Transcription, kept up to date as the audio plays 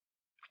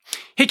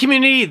Hey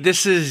community,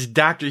 this is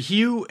Dr.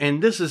 Hugh,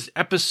 and this is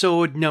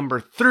episode number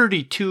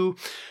 32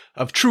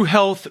 of True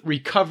Health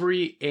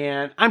Recovery,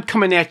 and I'm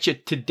coming at you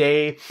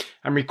today.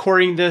 I'm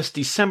recording this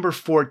December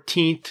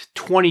 14th,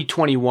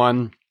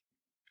 2021,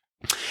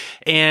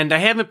 and I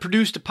haven't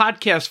produced a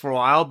podcast for a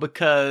while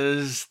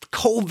because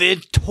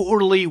COVID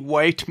totally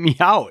wiped me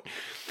out.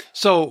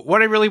 So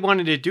what I really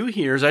wanted to do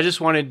here is I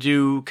just wanted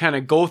to kind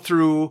of go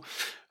through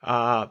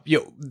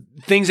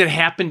things that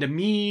happened to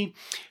me,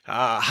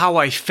 how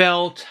I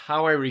felt,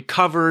 how I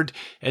recovered,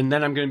 and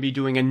then I'm going to be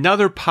doing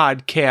another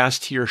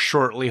podcast here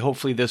shortly,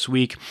 hopefully this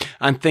week,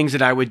 on things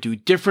that I would do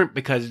different,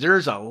 because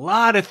there's a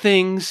lot of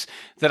things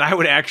that I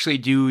would actually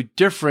do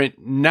different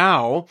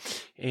now.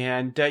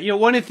 And,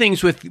 one of the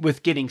things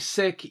with getting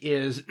sick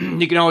is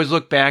you can always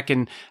look back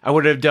and I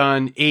would have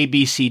done A,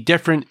 B, C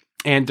different,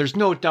 and there's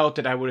no doubt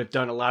that I would have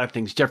done a lot of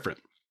things different.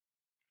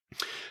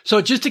 So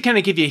just to kind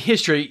of give you a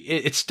history,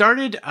 it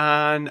started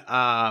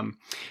on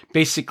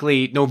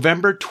basically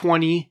November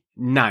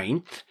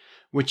 29th,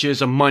 which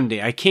is a Monday.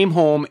 I came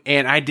home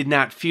and I did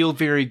not feel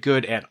very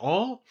good at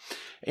all.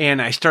 And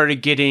I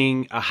started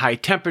getting a high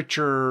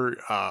temperature.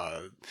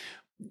 I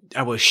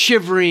was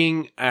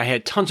shivering. I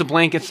had tons of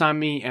blankets on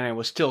me and I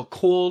was still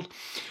cold.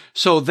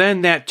 So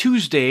then that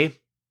Tuesday,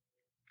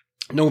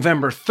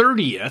 November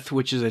 30th,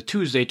 which is a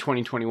Tuesday,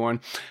 2021,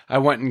 I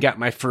went and got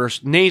my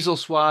first nasal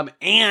swab,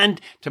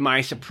 and to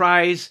my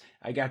surprise,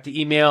 I got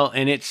the email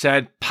and it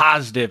said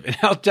positive. And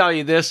I'll tell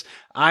you this,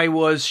 I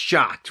was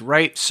shocked,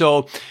 right?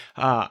 So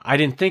I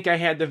didn't think I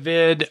had the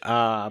vid,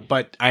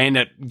 but I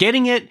ended up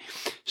getting it.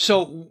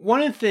 So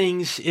one of the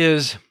things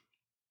is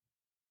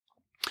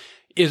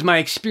my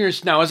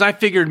experience now is I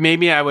figured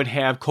maybe I would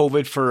have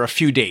COVID for a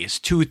few days,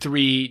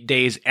 2-3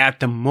 days at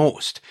the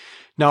most.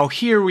 Now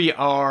here we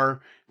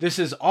are. This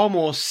is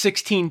almost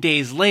 16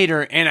 days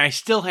later, and I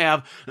still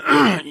have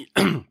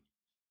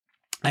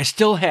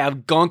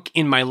gunk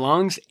in my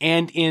lungs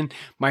and in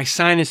my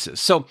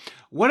sinuses. So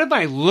what have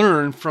I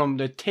learned from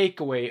the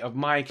takeaway of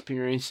my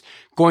experience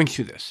going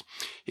through this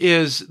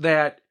is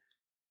that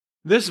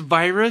this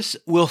virus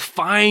will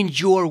find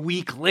your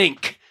weak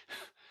link.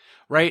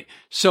 Right?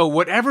 So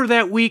whatever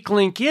that weak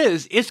link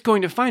is, it's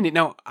going to find it.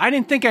 Now, I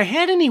didn't think I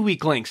had any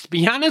weak links, to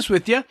be honest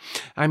with you.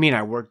 I mean,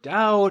 I worked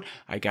out,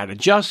 I got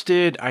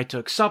adjusted, I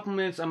took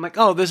supplements. I'm like,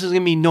 oh, this is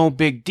going to be no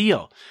big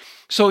deal.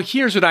 So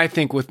here's what I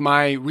think with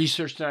my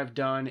research that I've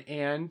done.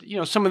 And,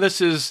 some of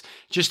this is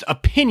just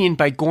opinion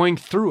by going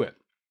through it.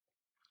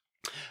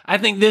 I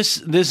think this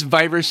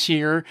virus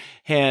here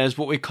has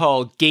what we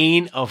call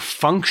gain of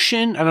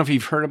function. I don't know if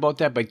you've heard about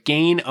that, but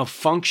gain of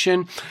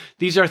function.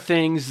 These are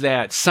things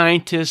that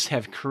scientists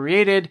have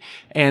created,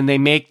 and they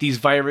make these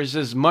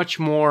viruses much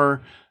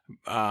more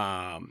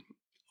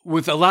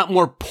with a lot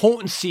more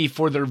potency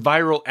for their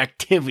viral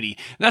activity.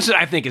 And that's what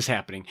I think is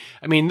happening.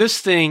 I mean, this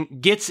thing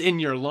gets in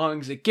your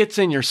lungs, it gets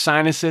in your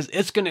sinuses,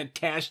 it's going to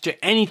attach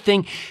to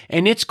anything,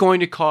 and it's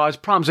going to cause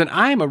problems. And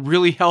I'm a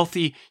really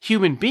healthy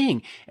human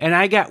being, and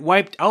I got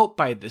wiped out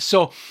by this.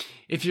 So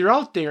if you're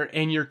out there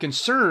and you're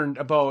concerned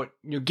about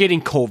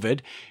getting COVID,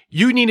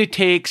 you need to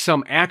take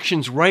some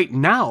actions right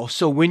now.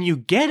 So when you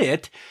get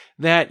it,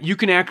 that you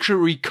can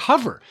actually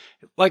recover.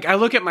 Like I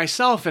look at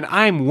myself and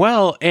I'm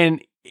well,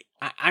 and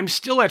I'm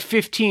still at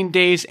 15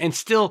 days and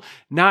still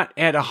not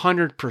at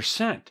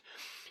 100%.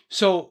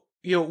 So,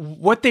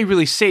 what they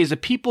really say is the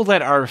people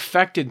that are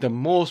affected the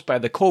most by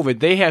the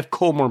COVID, they have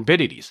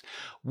comorbidities.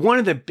 One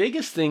of the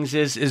biggest things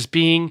is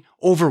being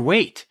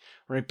overweight,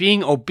 right?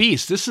 Being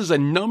obese. This is a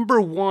number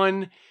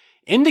one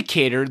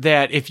indicator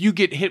that if you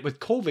get hit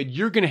with COVID,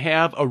 you're going to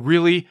have a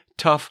really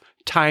tough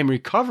time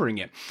recovering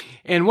it.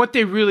 And what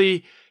they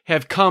really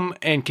have come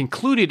and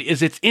concluded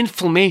is it's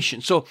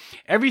inflammation. So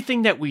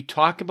everything that we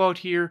talk about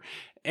here,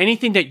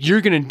 anything that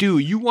you're going to do,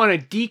 you want to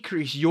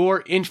decrease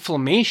your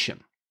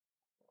inflammation.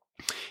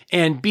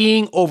 And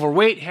being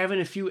overweight, having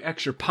a few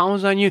extra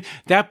pounds on you,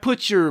 that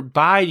puts your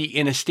body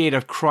in a state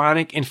of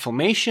chronic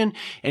inflammation.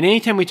 And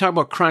anytime we talk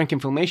about chronic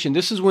inflammation,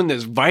 this is when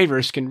this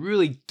virus can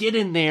really get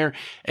in there.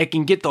 It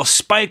can get those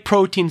spike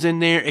proteins in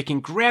there. It can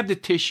grab the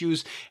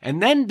tissues.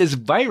 And then this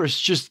virus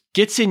just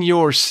gets in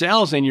your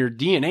cells and your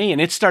DNA, and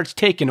it starts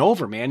taking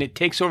over, man. It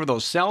takes over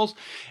those cells,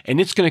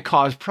 and it's going to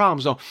cause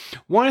problems. So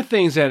one of the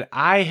things that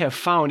I have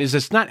found is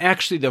it's not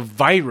actually the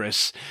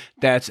virus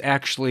that's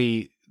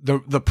actually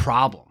the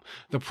problem.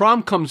 The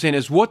problem comes in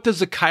is what does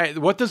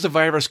the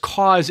virus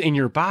cause in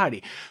your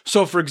body?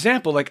 So for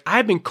example, like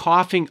I've been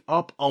coughing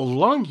up a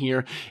lung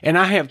here and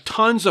I have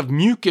tons of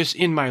mucus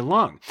in my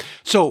lung.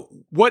 So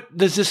what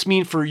does this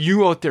mean for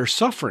you out there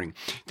suffering?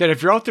 That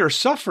if you're out there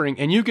suffering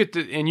and you get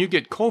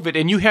COVID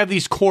and you have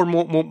these core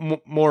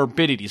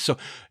morbidities. So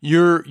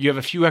you have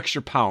a few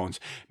extra pounds.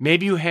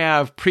 Maybe you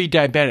have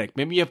pre-diabetic.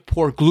 Maybe you have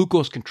poor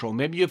glucose control.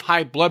 Maybe you have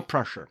high blood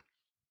pressure.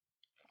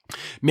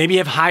 Maybe you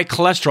have high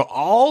cholesterol.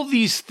 All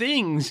these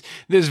things,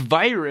 this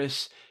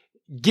virus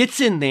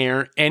gets in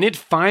there and it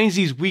finds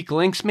these weak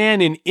links,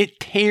 man, and it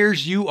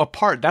tears you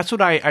apart. That's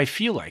what I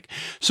feel like.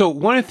 So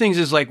one of the things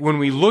is like when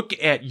we look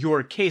at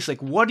your case,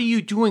 like what are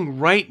you doing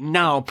right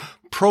now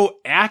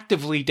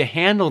proactively to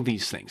handle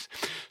these things?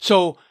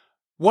 So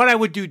what I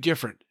would do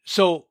different.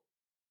 So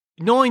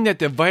knowing that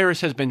the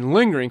virus has been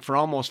lingering for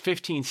almost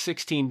 15,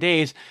 16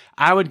 days,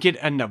 I would get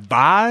a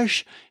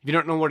Navage. If you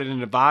don't know what a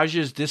Navage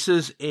is, this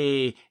is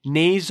a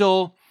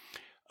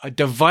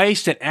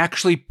device that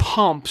actually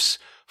pumps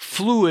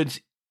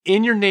fluids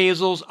in your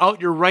nasals,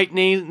 out your right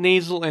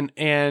nasal, and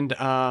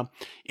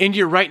into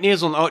your right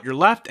nasal and out your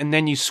left, and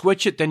then you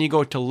switch it, then you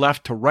go to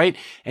left to right,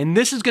 and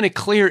this is going to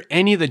clear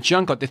any of the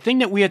junk out. The thing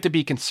that we have to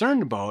be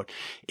concerned about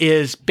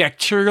is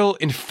bacterial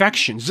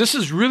infections. This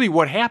is really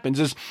what happens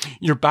is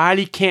your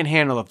body can't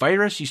handle the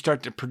virus. You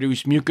start to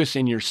produce mucus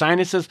in your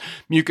sinuses,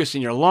 mucus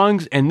in your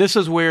lungs, and this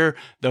is where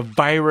the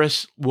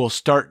virus will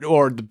start,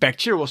 or the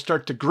bacteria will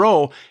start to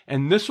grow,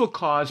 and this will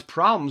cause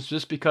problems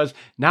just because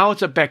now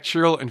it's a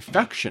bacterial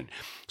infection.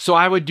 So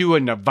I would do a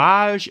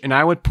Navage, and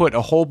I would put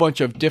a whole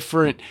bunch of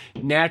different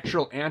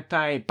natural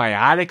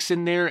antibiotics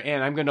in there.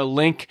 And I'm going to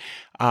link,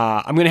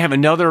 I'm going to have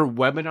another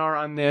webinar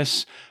on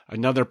this,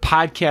 another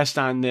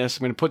podcast on this.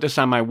 I'm going to put this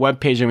on my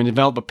webpage. I'm going to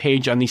develop a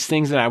page on these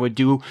things that I would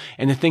do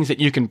and the things that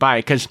you can buy,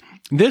 because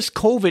this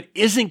COVID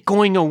isn't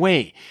going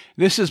away.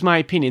 This is my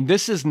opinion.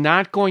 This is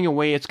not going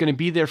away. It's going to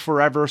be there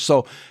forever.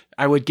 So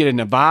I would get a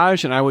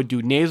Navage, and I would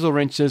do nasal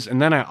rinses.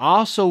 And then I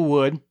also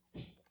would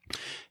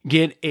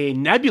get a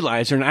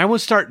nebulizer, and I would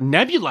start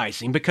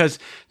nebulizing, because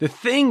the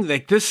thing,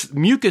 like, this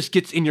mucus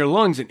gets in your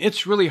lungs and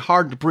it's really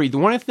hard to breathe.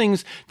 One of the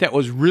things that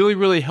was really,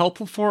 really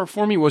helpful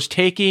for me was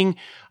taking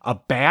a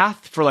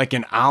bath for like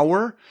an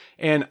hour,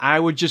 and I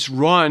would just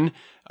run.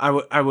 I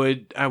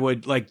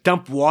would like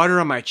dump water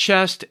on my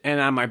chest and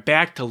on my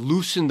back to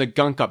loosen the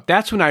gunk up.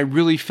 That's when I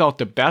really felt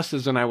the best,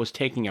 is when I was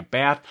taking a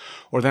bath,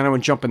 or then I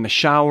would jump in the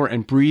shower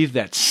and breathe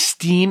that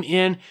steam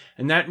in,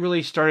 and that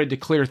really started to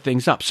clear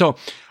things up. So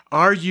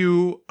do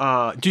you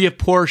have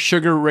poor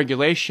sugar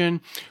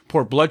regulation,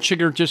 poor blood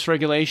sugar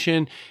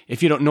dysregulation?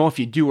 If you don't know if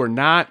you do or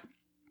not,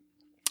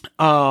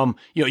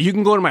 you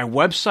can go to my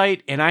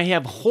website, and I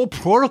have whole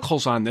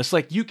protocols on this.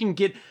 Like, you can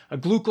get a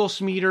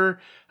glucose meter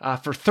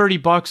for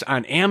 $30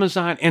 on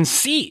Amazon and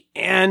see.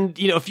 And,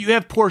 if you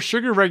have poor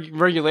sugar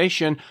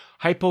regulation,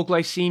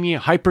 hypoglycemia,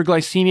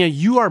 hyperglycemia,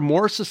 you are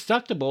more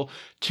susceptible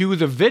to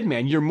the vid,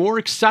 man. You're more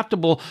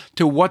acceptable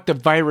to what the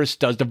virus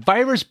does. The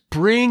virus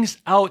brings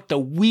out the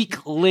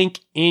weak link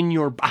in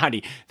your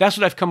body. That's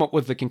what I've come up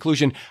with, the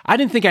conclusion. I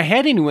didn't think I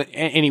had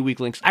any weak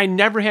links. I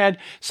never had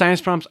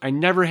sinus problems. I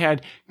never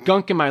had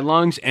gunk in my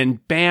lungs,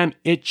 and bam,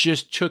 it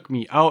just took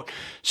me out.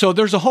 So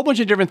there's a whole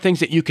bunch of different things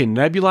that you can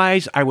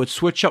nebulize. I would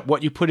switch up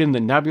what you put in the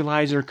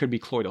nebulizer. Could be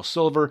colloidal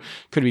silver,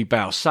 could be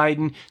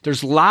biocidin.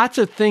 There's lots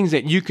of things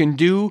that you can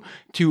do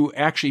to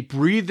actually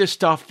breathe this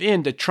stuff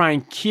in to try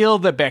and kill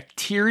the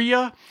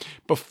bacteria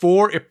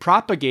before it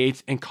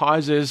propagates and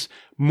causes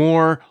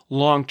more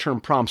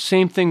long-term problems.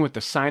 Same thing with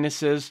the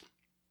sinuses.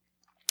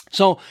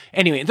 So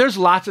anyway, there's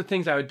lots of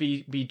things I would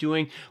be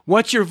doing.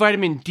 What's your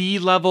vitamin D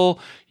level?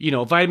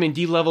 Vitamin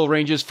D level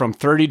ranges from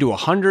 30 to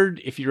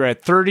 100. If you're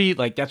at 30,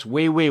 like, that's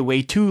way, way,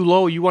 way too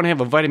low. You want to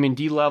have a vitamin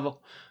D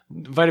level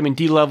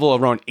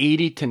around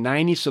 80 to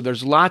 90. So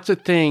there's lots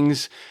of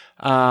things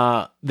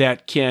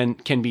that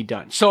can be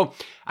done. So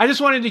I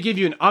just wanted to give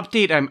you an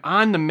update. I'm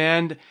on the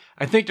mend.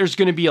 I think there's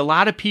going to be a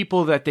lot of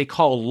people that they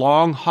call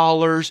long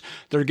haulers.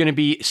 There are going to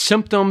be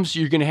symptoms.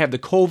 You're going to have the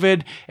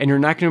COVID, and you're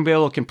not going to be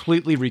able to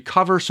completely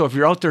recover. So if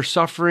you're out there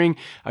suffering,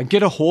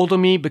 get a hold of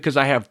me, because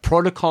I have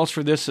protocols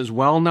for this as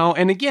well now.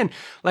 And again,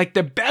 like,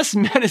 the best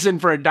medicine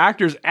for a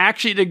doctor is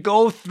actually to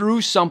go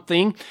through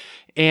something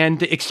and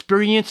the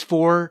experience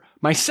for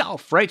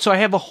myself, right? So I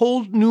have a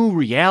whole new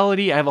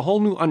reality. I have a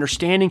whole new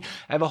understanding.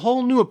 I have a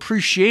whole new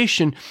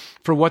appreciation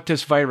for what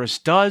this virus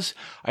does.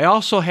 I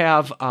also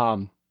have,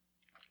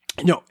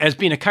 as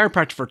being a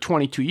chiropractor for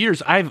 22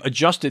 years, I've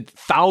adjusted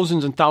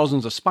thousands and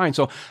thousands of spines.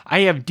 So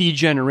I have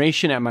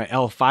degeneration at my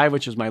L5,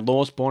 which is my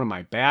lowest bone in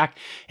my back,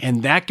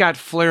 and that got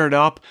flared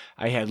up.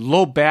 I had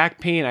low back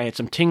pain. I had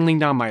some tingling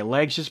down my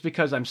legs just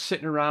because I'm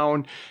sitting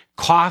around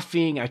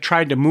coughing. I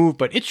tried to move,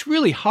 but it's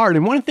really hard.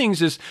 And one of the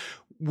things is,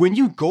 when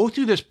you go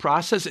through this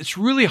process, it's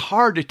really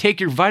hard to take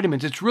your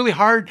vitamins. It's really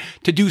hard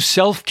to do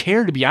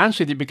self-care, to be honest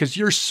with you, because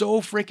you're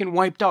so freaking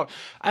wiped out.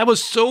 I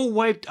was so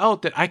wiped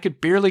out that I could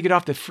barely get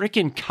off the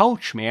freaking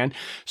couch, man.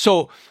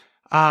 So,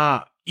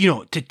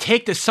 to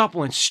take the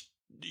supplements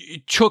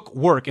took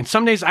work. And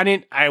some days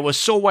I was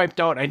so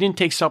wiped out, I didn't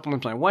take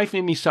supplements. My wife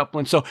made me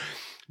supplements. So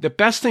the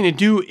best thing to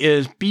do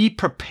is be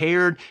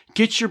prepared,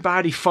 get your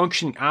body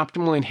functioning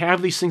optimally, and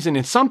have these things in.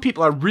 And some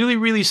people are really,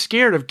 really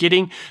scared of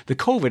getting the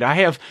COVID. I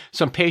have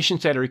some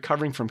patients that are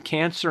recovering from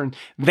cancer, and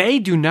they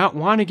do not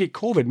want to get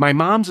COVID. My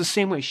mom's the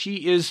same way.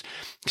 She is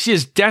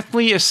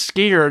deathly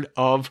scared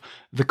of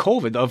the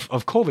COVID, of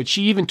COVID.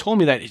 She even told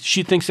me that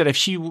she thinks that if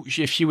she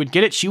would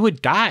get it, she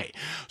would die.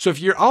 So if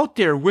you're out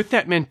there with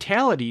that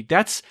mentality,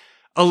 that's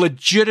a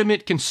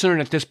legitimate concern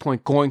at this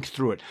point going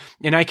through it.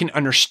 And I can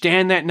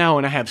understand that now,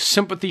 and I have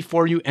sympathy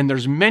for you. And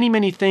there's many,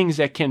 many things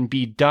that can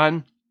be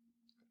done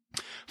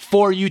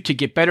for you to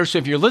get better. So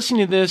if you're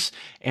listening to this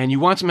and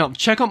you want some help,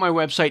 check out my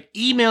website,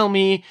 email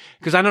me,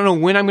 because I don't know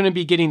when I'm going to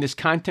be getting this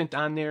content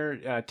on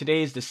there.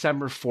 Today is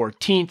December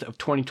 14th of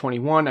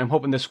 2021. I'm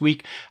hoping this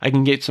week I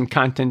can get some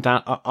content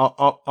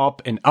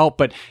up and out.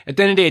 But at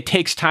the end of the day, it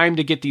takes time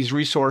to get these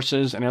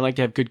resources, and I like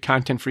to have good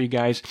content for you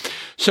guys.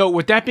 So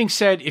with that being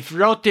said, if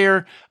you're out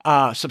there,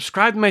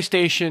 subscribe to my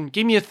station,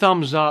 give me a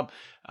thumbs up.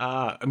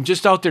 I'm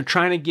just out there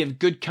trying to give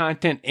good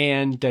content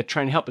and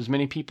trying to help as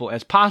many people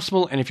as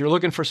possible. And if you're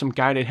looking for some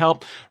guided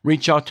help,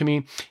 reach out to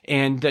me.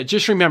 And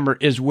just remember,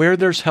 is where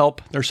there's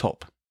help, there's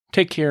hope.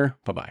 Take care.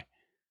 Bye-bye.